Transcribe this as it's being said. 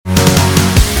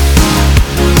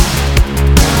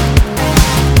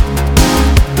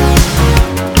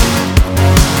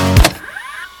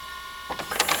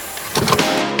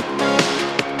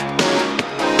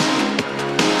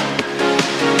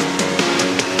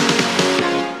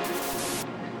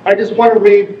I just want to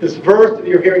read this verse that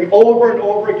you're hearing over and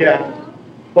over again,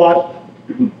 but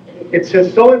it's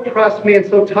just so impressed me and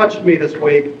so touched me this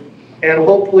week, and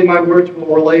hopefully my words will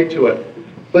relate to it.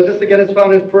 But this again is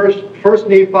found in First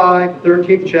Nephi,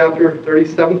 13th chapter,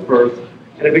 37th verse,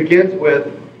 and it begins with,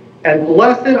 "And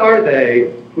blessed are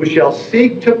they who shall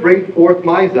seek to bring forth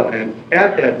my Zion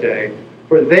at that day,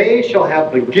 for they shall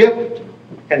have the gift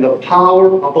and the power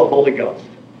of the Holy Ghost."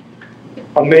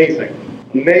 Amazing.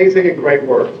 Amazing and great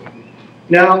words.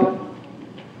 Now,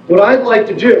 what I'd like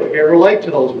to do here, relate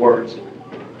to those words,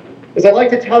 is I'd like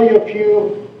to tell you a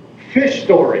few fish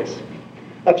stories,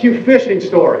 a few fishing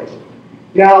stories.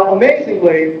 Now,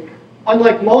 amazingly,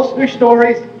 unlike most fish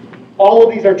stories, all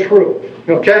of these are true,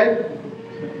 okay?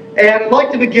 And I'd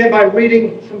like to begin by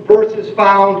reading some verses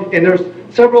found, and there's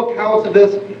several accounts of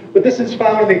this, but this is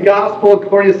found in the Gospel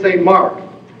according to St. Mark,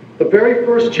 the very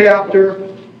first chapter,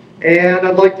 and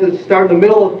I'd like to start in the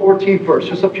middle of the 14th verse,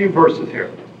 just a few verses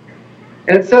here.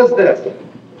 And it says this,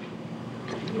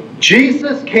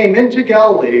 "Jesus came into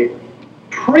Galilee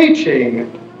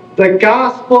preaching the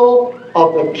gospel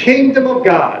of the kingdom of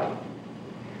God,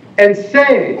 and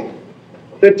saying,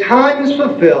 the time is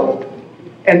fulfilled,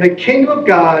 and the kingdom of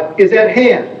God is at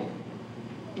hand.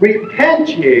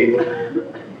 Repent ye,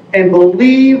 and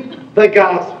believe the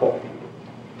gospel."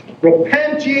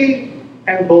 Repent ye,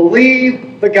 and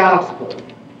believe the gospel.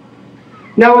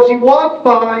 Now as he walked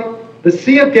by the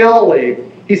Sea of Galilee,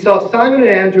 he saw Simon and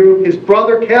Andrew, his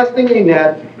brother, casting a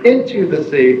net into the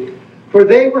sea, for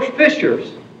they were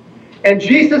fishers. And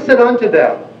Jesus said unto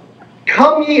them,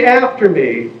 "Come ye after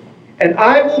me, and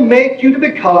I will make you to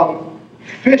become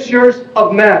fishers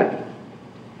of men."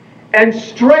 And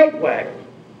straightway,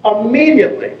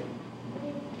 immediately,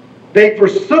 they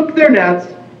forsook their nets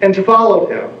and followed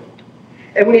him.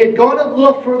 And when he had gone a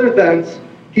little further thence,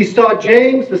 he saw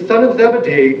James the son of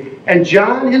Zebedee and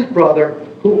John his brother,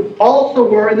 who also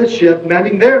were in the ship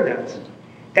mending their nets.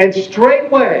 And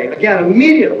straightway, again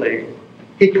immediately,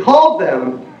 he called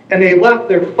them, and they left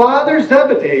their father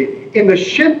Zebedee in the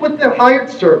ship with their hired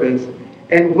servants,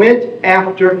 and went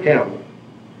after him.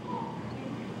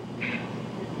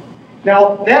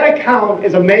 Now, that account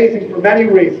is amazing for many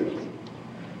reasons,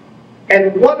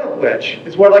 and one of which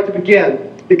is where I'd like to begin,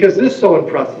 because this so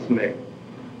impresses me.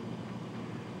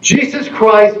 Jesus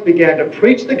Christ began to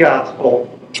preach the gospel,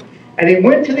 and he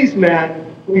went to these men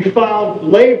who he found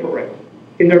laboring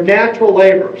in their natural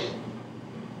labors.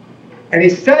 And he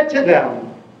said to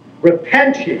them,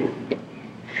 "Repent ye,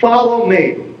 follow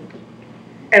me."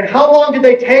 And how long did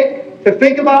they take to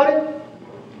think about it?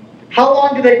 How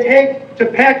long did they take to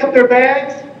pack up their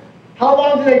bags? How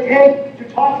long did they take to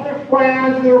talk to their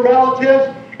friends and their relatives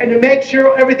and to make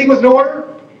sure everything was in order?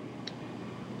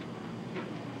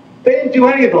 They didn't do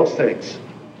any of those things.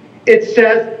 It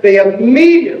says they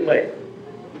immediately,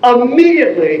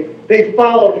 they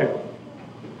followed him.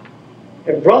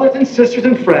 And brothers and sisters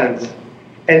and friends,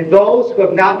 and those who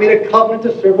have not made a covenant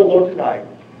to serve the Lord tonight,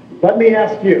 let me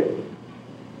ask you,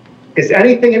 is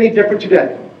anything any different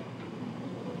today?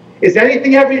 Is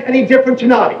anything any different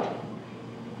tonight?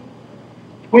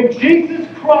 When Jesus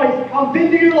Christ comes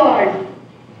into your life,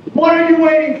 what are you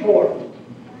waiting for?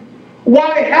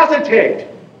 Why hesitate?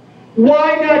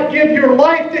 Why not give your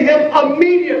life to him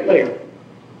immediately?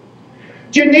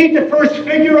 Do you need to first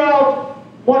figure out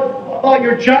what about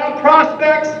your job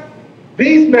prospects?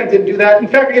 These men didn't do that. In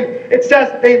fact, it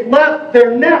says they left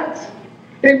their nets.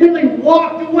 They really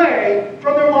walked away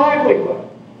from their livelihood.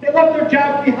 They left their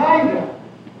jobs behind them.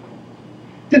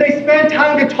 Did they spend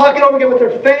time to talk it over again with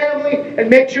their family and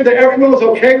make sure that everyone was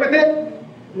okay with it?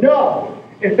 No.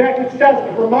 In fact, it says,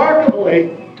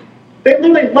 remarkably, they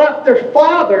literally left their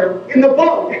father in the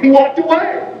boat and walked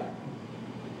away.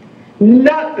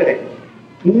 Nothing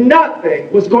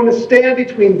was going to stand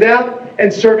between them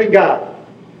and serving God.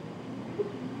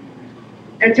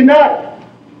 And tonight,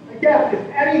 again, is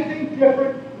anything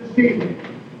different this evening?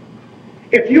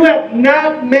 If you have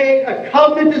not made a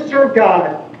covenant to serve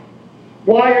God,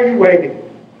 why are you waiting?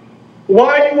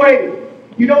 Why are you waiting?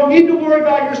 You don't need to worry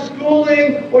about your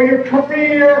schooling or your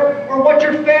career or what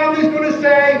your family's going to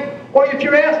say. Or if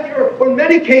you're asked, or in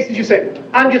many cases you say,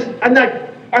 I'm not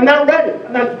ready.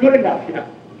 I'm not good enough yet.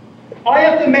 I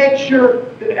have to make sure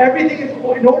that everything is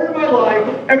in order in my life,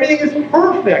 everything is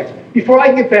perfect before I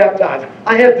can get baptized.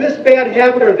 I have this bad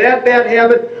habit or that bad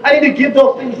habit. I need to give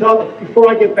those things up before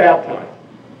I get baptized.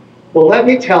 Well, let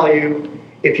me tell you,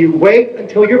 if you wait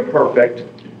until you're perfect,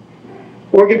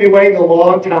 we're going to be waiting a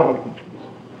long time.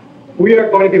 We are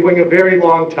going to be waiting a very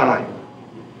long time.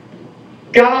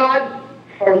 God,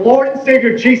 our Lord and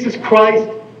Savior Jesus Christ,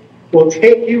 will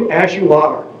take you as you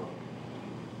are.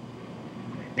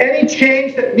 Any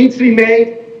change that needs to be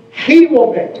made, He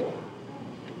will make it.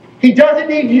 He doesn't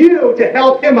need you to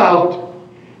help Him out.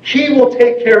 He will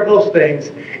take care of those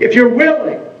things if you're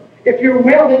willing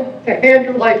to hand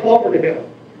your life over to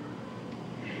Him.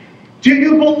 Do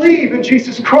you believe in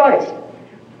Jesus Christ?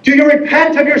 Do you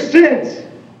repent of your sins?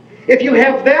 If you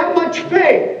have that much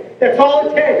faith, that's all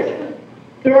it takes.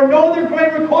 There are no other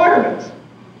great requirements.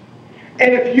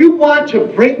 And if you want to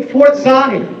bring forth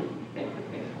Zion,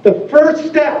 the first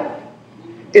step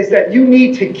is that you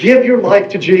need to give your life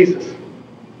to Jesus.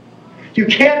 You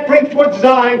can't bring forth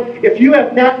Zion if you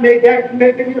have not made that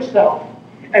commitment yourself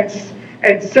and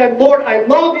said, Lord, I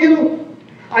love you.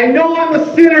 I know I'm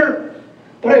a sinner,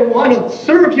 but I want to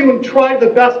serve you and try the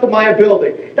best of my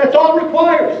ability. That's all it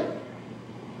requires.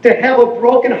 To have a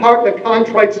broken heart and a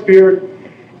contrite spirit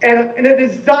and a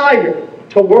desire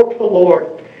to work for the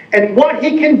Lord. And what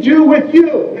He can do with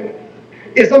you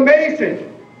is amazing.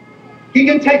 He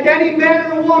can take any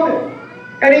man or woman,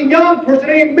 any young person,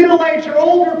 any middle-aged or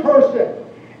older person,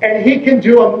 and He can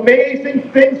do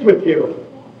amazing things with you.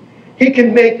 He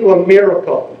can make you a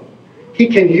miracle. He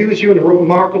can use you in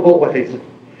remarkable ways.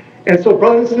 And so,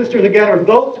 brothers and sisters, again, are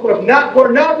those who are not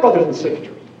brothers and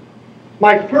sisters.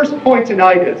 My first point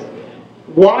tonight is,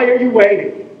 why are you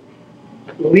waiting?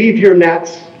 Leave your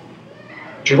nets,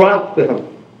 drop them,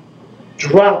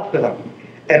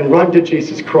 and run to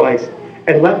Jesus Christ.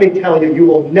 And let me tell you, you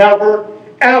will never,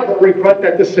 ever regret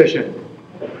that decision.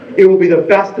 It will be the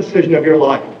best decision of your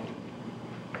life.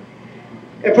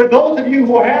 And for those of you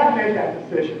who have made that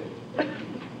decision,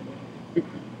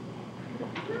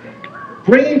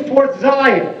 bringing forth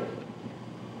Zion,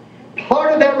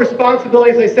 part of that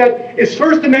responsibility, as I said, is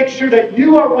first to make sure that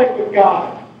you are right with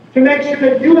God, to make sure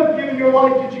that you have given your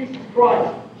life to Jesus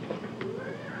Christ.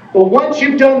 But once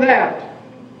you've done that,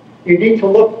 you need to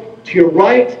look to your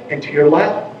right and to your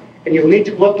left, and you need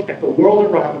to look at the world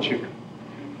around you.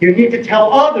 You need to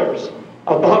tell others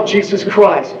about Jesus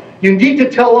Christ. You need to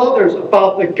tell others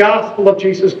about the gospel of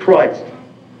Jesus Christ.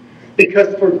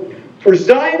 Because for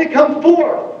Zion to come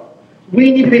forth,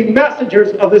 we need to be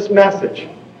messengers of this message.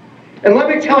 And let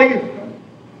me tell you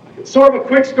sort of a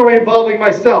quick story involving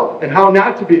myself and how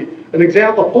not to be an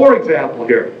example, for example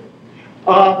here.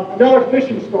 Another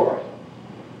fishing story.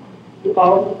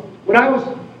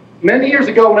 Many years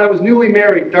ago, when I was newly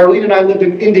married, Darlene and I lived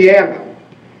in Indiana.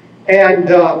 And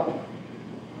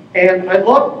I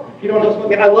love, if you don't know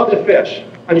something, I love to fish.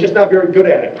 I'm just not very good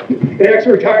at it. It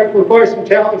actually requires some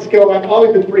talent and skill, and I've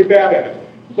always been pretty bad at it.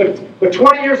 But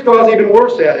 20 years ago, I was even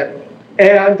worse at it.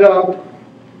 And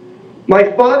my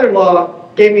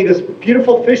father-in-law gave me this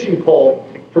beautiful fishing pole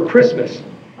for Christmas.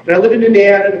 And I live in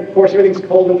Indiana, and of course everything's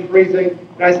cold and freezing.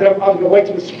 And I said, I'm going to wait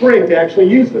till the spring to actually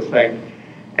use this thing.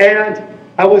 And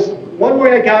one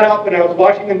morning I got up and I was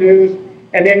watching the news,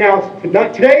 and they announced,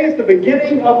 today is the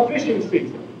beginning of fishing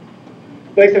season.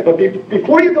 They said, but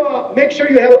before you go out, make sure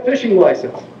you have a fishing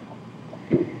license.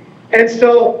 And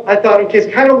so I thought, okay,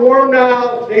 it's kind of warm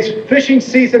now, today's fishing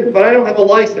season, but I don't have a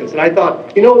license. And I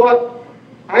thought, you know what?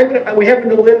 We happen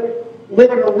to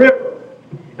live on a river.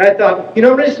 And I thought, I'm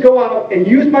going to just go out and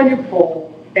use my new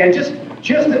pole, and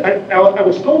I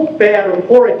was so bad or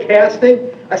poor at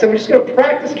casting, I said, I'm just going to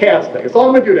practice casting. That's all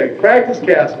I'm going to do today, practice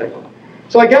casting.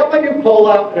 So I got my new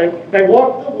pole out, and I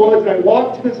walked to the woods, and I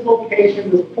walked to this location,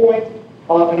 this point,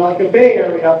 in like a bay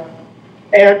area,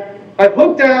 and I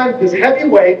hooked on this heavy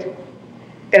weight,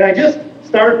 and I just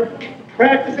started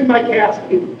practicing my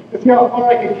casting to see how far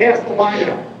I could cast the line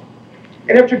out.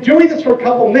 And after doing this for a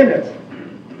couple minutes,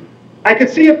 I could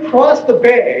see across the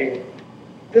bay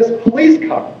this police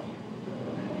car.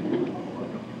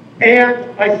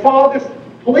 And I saw this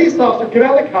police officer get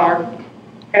out of the car,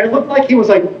 and it looked like he was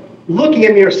like looking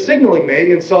at me or signaling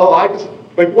me, and so I just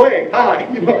like waved, hi,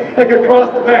 like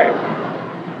across the bay.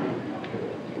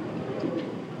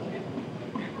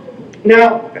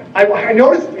 Now, I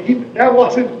noticed I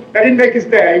didn't make his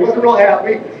day. He wasn't real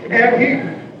happy,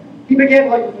 and he began to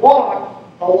like walk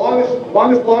along this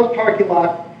long parking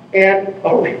lot, and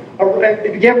he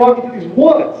began walking through these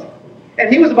woods.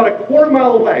 And he was about a quarter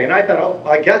mile away, and I thought,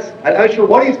 I'm not sure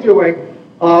what he's doing,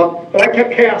 but I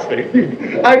kept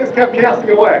casting. I just kept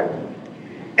casting away.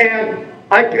 And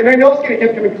I noticed he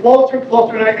kept coming closer and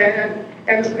closer, and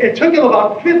it took him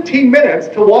about 15 minutes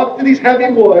to walk through these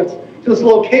heavy woods to this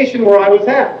location where I was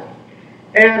at.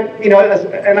 And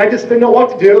and I just didn't know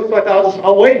what to do, so I thought,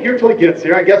 I'll wait here till he gets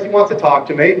here. I guess he wants to talk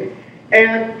to me.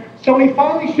 And so when he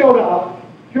finally showed up,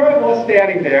 here I was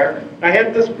standing there, and I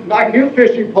had my new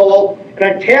fishing pole, and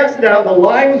I cast it out, and the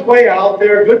line was way out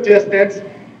there, a good distance,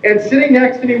 and sitting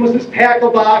next to me was this tackle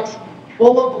box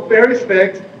full of various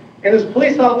things, And this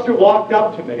police officer walked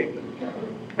up to me,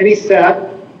 and he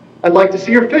said, "I'd like to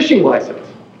see your fishing license."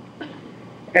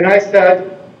 And I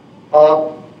said,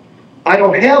 "I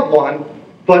don't have one,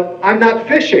 but I'm not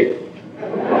fishing."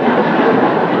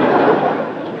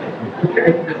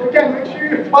 Again, make sure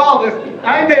you follow this.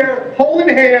 I'm there, hole in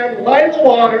hand, light in the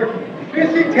water,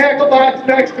 fishing tackle box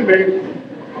next to me.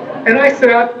 And I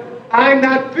said, "I'm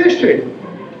not fishing."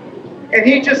 And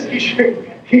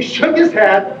he shook his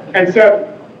head and said,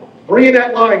 "Bring in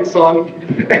that line, son."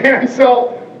 And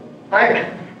so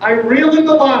I reel in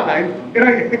the line,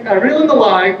 and I reel in the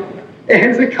line,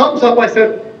 and as it comes up, I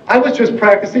said, "I was just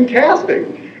practicing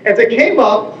casting." As it came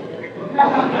up,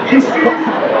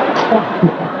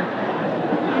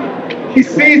 he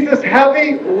sees this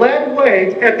heavy lead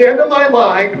weight at the end of my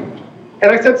line,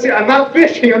 and I said, "See, I'm not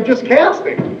fishing, I'm just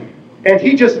casting." And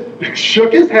he just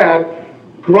shook his head,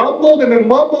 grumbled, and then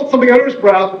mumbled something under his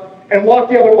breath, and walked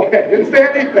the other way. Didn't say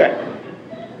anything.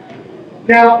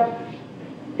 Now,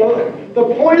 the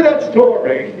point of that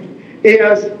story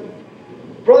is,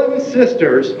 brothers and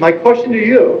sisters, my question to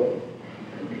you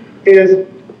is,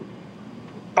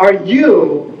 are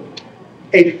you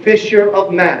a fisher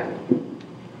of men?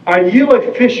 Are you a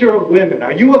fisher of women?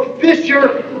 Are you a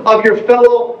fisher of your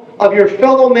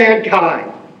fellow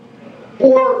mankind?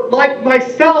 Or like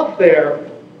myself there,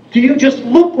 do you just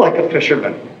look like a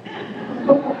fisherman?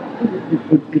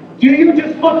 Do you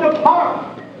just look the part?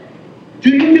 Do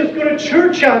you just go to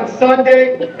church on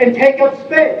Sunday and take up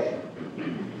space?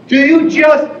 Do you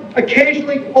just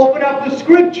occasionally open up the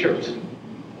scriptures?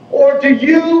 Or do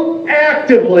you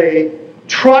actively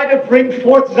try to bring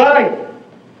forth Zion?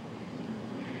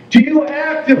 Do you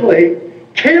actively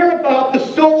care about the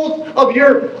souls of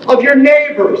your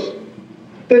neighbors,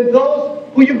 than those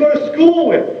who you go to school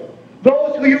with,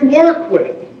 those who you work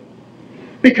with?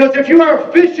 Because if you are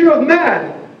a fisher of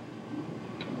men,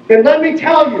 then let me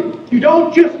tell you, you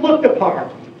don't just look the part.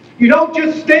 You don't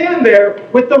just stand there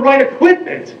with the right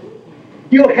equipment.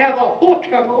 You have a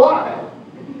hook on the line.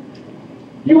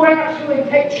 You actually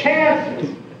take chances.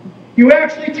 You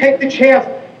actually take the chance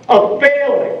of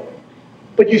failing.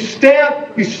 But you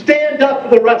stand up for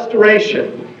the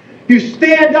restoration. You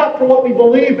stand up for what we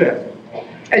believe in.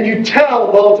 And you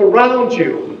tell those around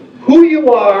you who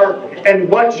you are and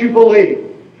what you believe.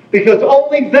 Because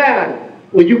only then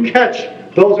will you catch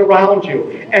those around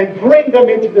you and bring them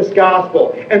into this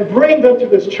gospel and bring them to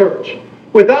this church.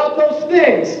 Without those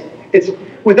things,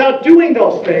 without doing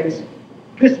those things,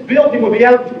 this building will be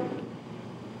empty.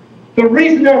 The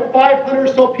reason there are 500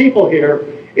 or so people here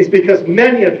is because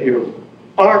many of you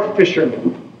are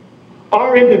fishermen,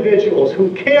 are individuals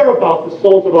who care about the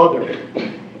souls of others.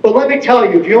 But let me tell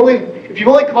you, if you've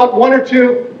only caught one or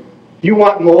two, you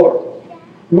want more.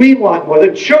 We want more.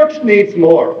 The church needs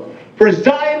more. For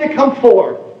Zion to come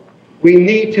forth, we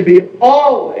need to be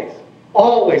always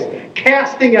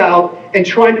casting out and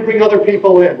trying to bring other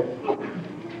people in.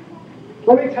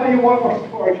 Let me tell you one more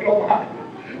story, if you don't mind.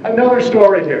 Another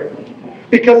story here.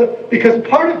 Because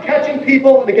part of catching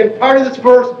people, and again, part of this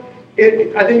verse,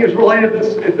 I think is related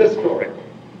to this story.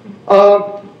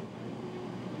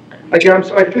 Again,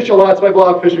 I fish a lot, so I have a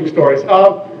lot of fishing stories.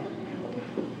 Darlene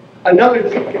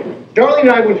and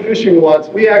I went fishing once.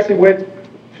 We actually went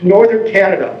to northern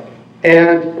Canada,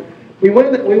 and we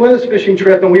went on this fishing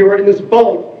trip, and we were in this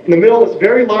boat in the middle of this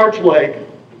very large lake.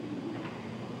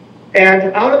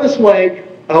 And out of this lake,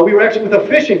 we were actually with a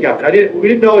fishing guide. We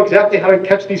didn't know exactly how to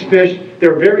catch these fish.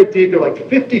 They're very deep. They're like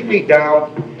 50 feet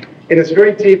down in this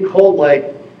very deep, cold lake.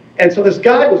 And so this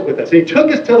guide was with us. And he took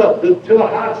us to the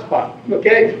hot spot,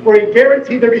 okay, where he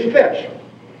guaranteed there'd be fish.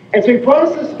 And so he brought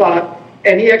us to the spot,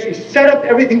 and he actually set up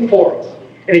everything for us.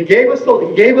 And he gave us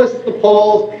the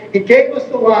poles, he gave us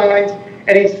the lines,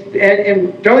 and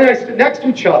Darlene and I stood next to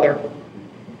each other,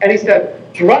 and he said,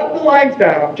 "Drop the lines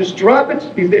down, just drop it."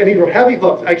 And these were heavy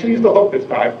hooks. I actually used the hook this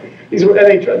time. This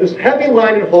heavy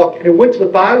line and hook, and it went to the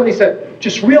bottom, and he said,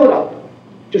 "Just reel it up.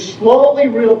 Just slowly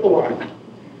reel up the line."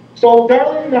 So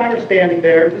Darlene and I are standing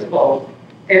there in this boat,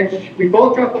 and we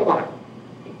both drop the line.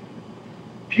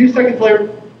 A few seconds later,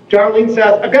 Darlene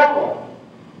says, "I got one."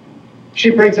 She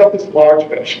brings up this large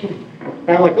fish.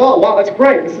 And I'm like, "Oh, wow, that's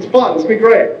great. This is fun. This will be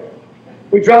great."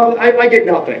 We drop it. I get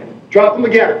nothing. Drop them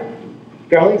again.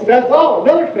 Darlene says, "Oh,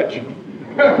 another fish."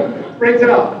 Brings it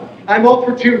up. I'm 0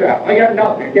 for 2 now. I got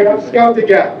nothing. Again, I'm skunked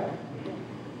again.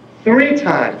 3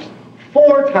 times.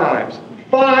 4 times.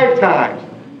 5 times.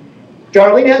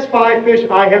 Darlene has 5 fish.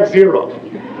 I have 0.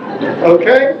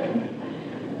 Okay?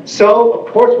 So,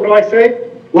 of course, what do I say?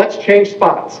 Let's change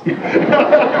spots.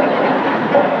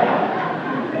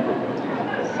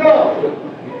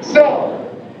 So,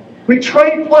 We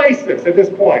trade places at this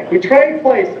point. We trade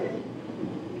places.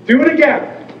 Do it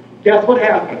again. Guess what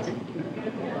happens?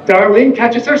 Darlene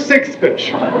catches her 6th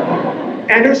fish.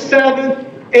 And her 7th,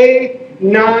 8th,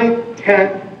 9th,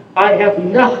 10th. I have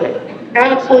nothing.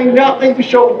 Absolutely nothing to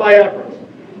show for my efforts.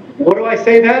 What do I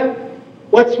say then?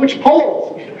 Let's switch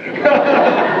poles.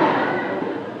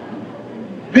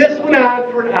 This went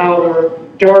on for an hour.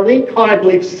 Darlene caught, I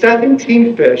believe,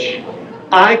 17 fish.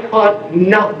 I caught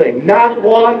nothing. Not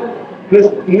one.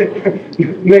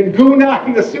 Ninguna,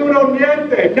 nessuno,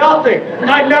 niente. Nothing.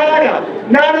 Nada.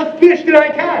 Not a fish did I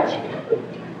catch.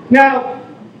 Now,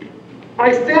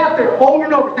 I sat there over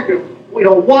and over thinking,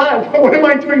 what am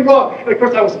I doing wrong? And of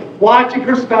course, I was watching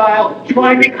her style,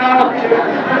 trying to copy it,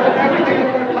 everything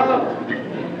was about.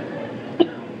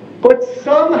 But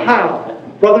somehow,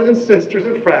 brothers and sisters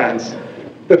and friends,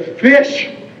 the fish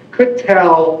could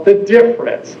tell the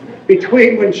difference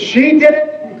between when she did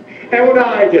it and when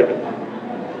I did it.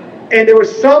 And there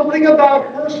was something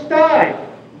about her style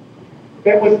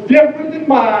that was different than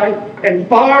mine and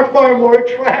far, far more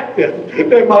attractive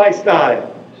than my style.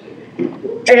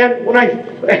 And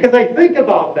as I think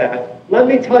about that, let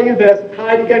me tell you this,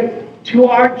 tied again to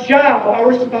our job, our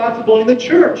responsibility in the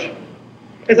church.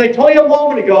 As I told you a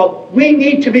moment ago, we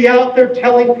need to be out there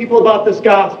telling people about this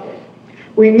gospel.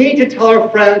 We need to tell our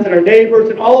friends and our neighbors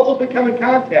and all those we come in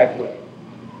contact with.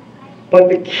 But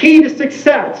the key to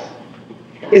success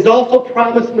is also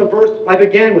promised in the verse I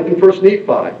began with in 1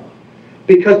 Nephi.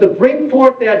 Because to bring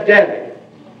forth that day,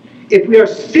 if we are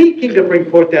seeking to bring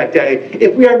forth that day,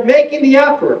 if we are making the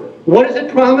effort, what does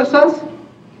it promise us?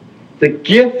 The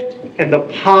gift and the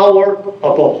power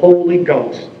of the Holy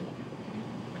Ghost.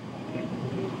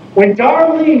 When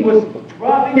Darlene was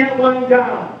dropping that line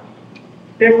down,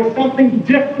 there was something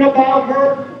different about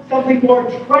her, something more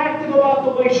attractive about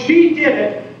the way she did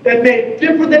it that made it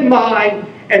different than mine,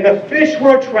 and the fish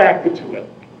were attracted to it.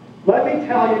 Let me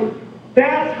tell you,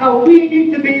 that's how we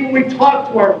need to be when we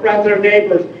talk to our friends and our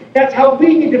neighbors. That's how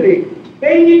we need to be.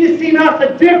 They need to see in us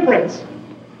a difference.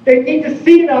 They need to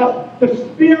see in us the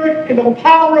Spirit and the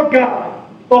power of God,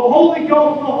 the Holy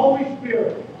Ghost and the Holy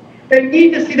Spirit. They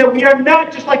need to see that we are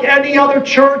not just like any other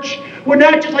church. We're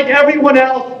not just like everyone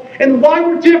else. And why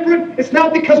we're different, it's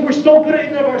not because we're so good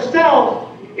at it ourselves.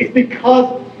 It's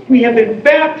because we have been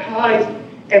baptized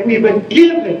and we have been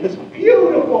given this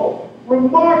beautiful,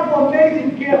 remarkable,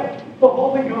 amazing gift, the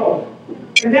Holy Ghost.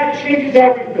 And that changes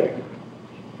everything.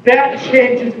 That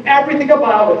changes everything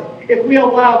about us if we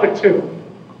allow it to.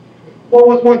 What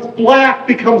was once black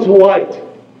becomes white.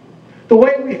 The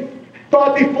way we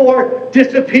thought before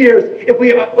disappears if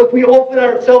we open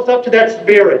ourselves up to that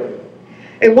Spirit.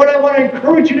 And what I want to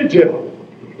encourage you to do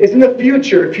is in the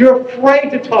future, if you're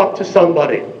afraid to talk to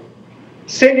somebody,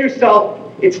 say to yourself,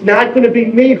 it's not going to be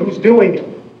me who's doing it.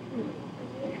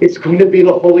 It's going to be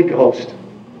the Holy Ghost.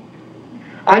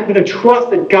 I'm going to trust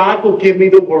that God will give me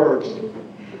the words.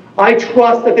 I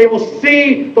trust that they will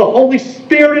see the Holy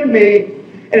Spirit in me.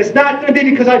 And it's not going to be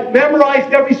because I've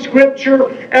memorized every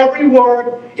scripture, every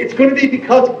word. It's going to be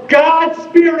because God's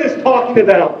Spirit is talking to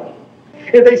them.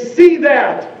 If they see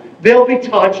that, they'll be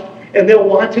touched, and they'll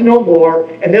want to know more,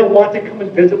 and they'll want to come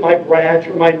and visit my branch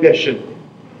or my mission.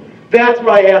 That's what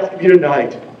I ask of you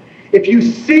tonight. If you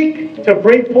seek to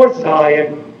bring forth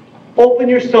Zion, open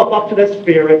yourself up to the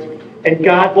Spirit, and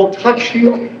God will touch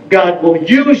you, God will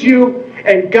use you,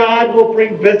 and God will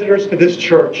bring visitors to this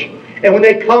church. And when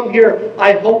they come here,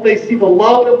 I hope they see the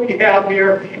love that we have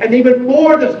here, and even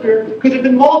more the Spirit, because it's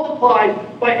been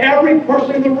multiplied by every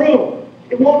person in the room.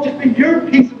 It won't just be your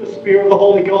piece of the Spirit of the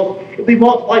Holy Ghost. It'll be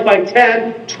multiplied by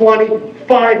 10, 20,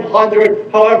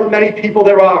 500, however many people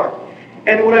there are.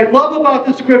 And what I love about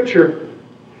the Scripture,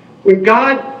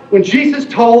 when Jesus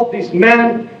told these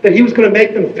men that he was going to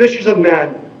make them fishers of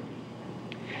men,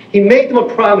 he made them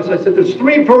a promise. I said there's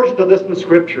 3 versions of this in the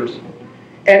Scriptures.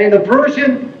 And in the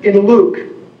version in Luke,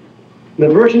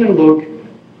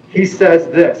 he says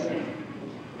this.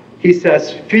 He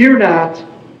says, "Fear not,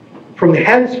 from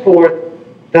henceforth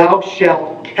thou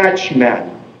shalt catch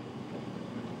men.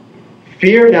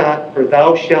 Fear not, for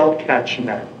thou shalt catch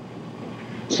men."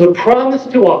 So the promise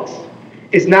to us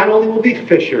is not only will be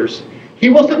fishers, he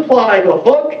will supply the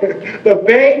hook, the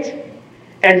bait,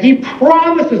 and he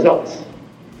promises us,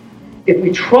 if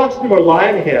we trust and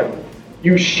rely on him,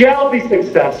 you shall be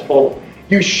successful,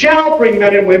 you shall bring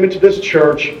men and women to this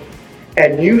church,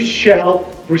 and you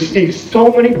shall receive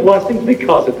so many blessings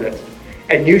because of it,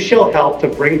 and you shall help to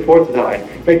bring forth Zion.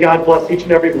 May God bless each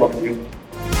and every one of you.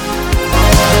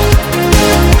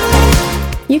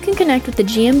 You can connect with the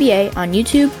GMBA on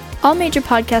YouTube, all major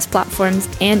podcast platforms,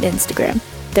 and Instagram.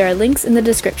 There are links in the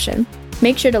description.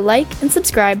 Make sure to like and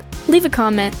subscribe, leave a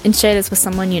comment, and share this with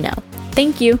someone you know.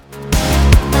 Thank you.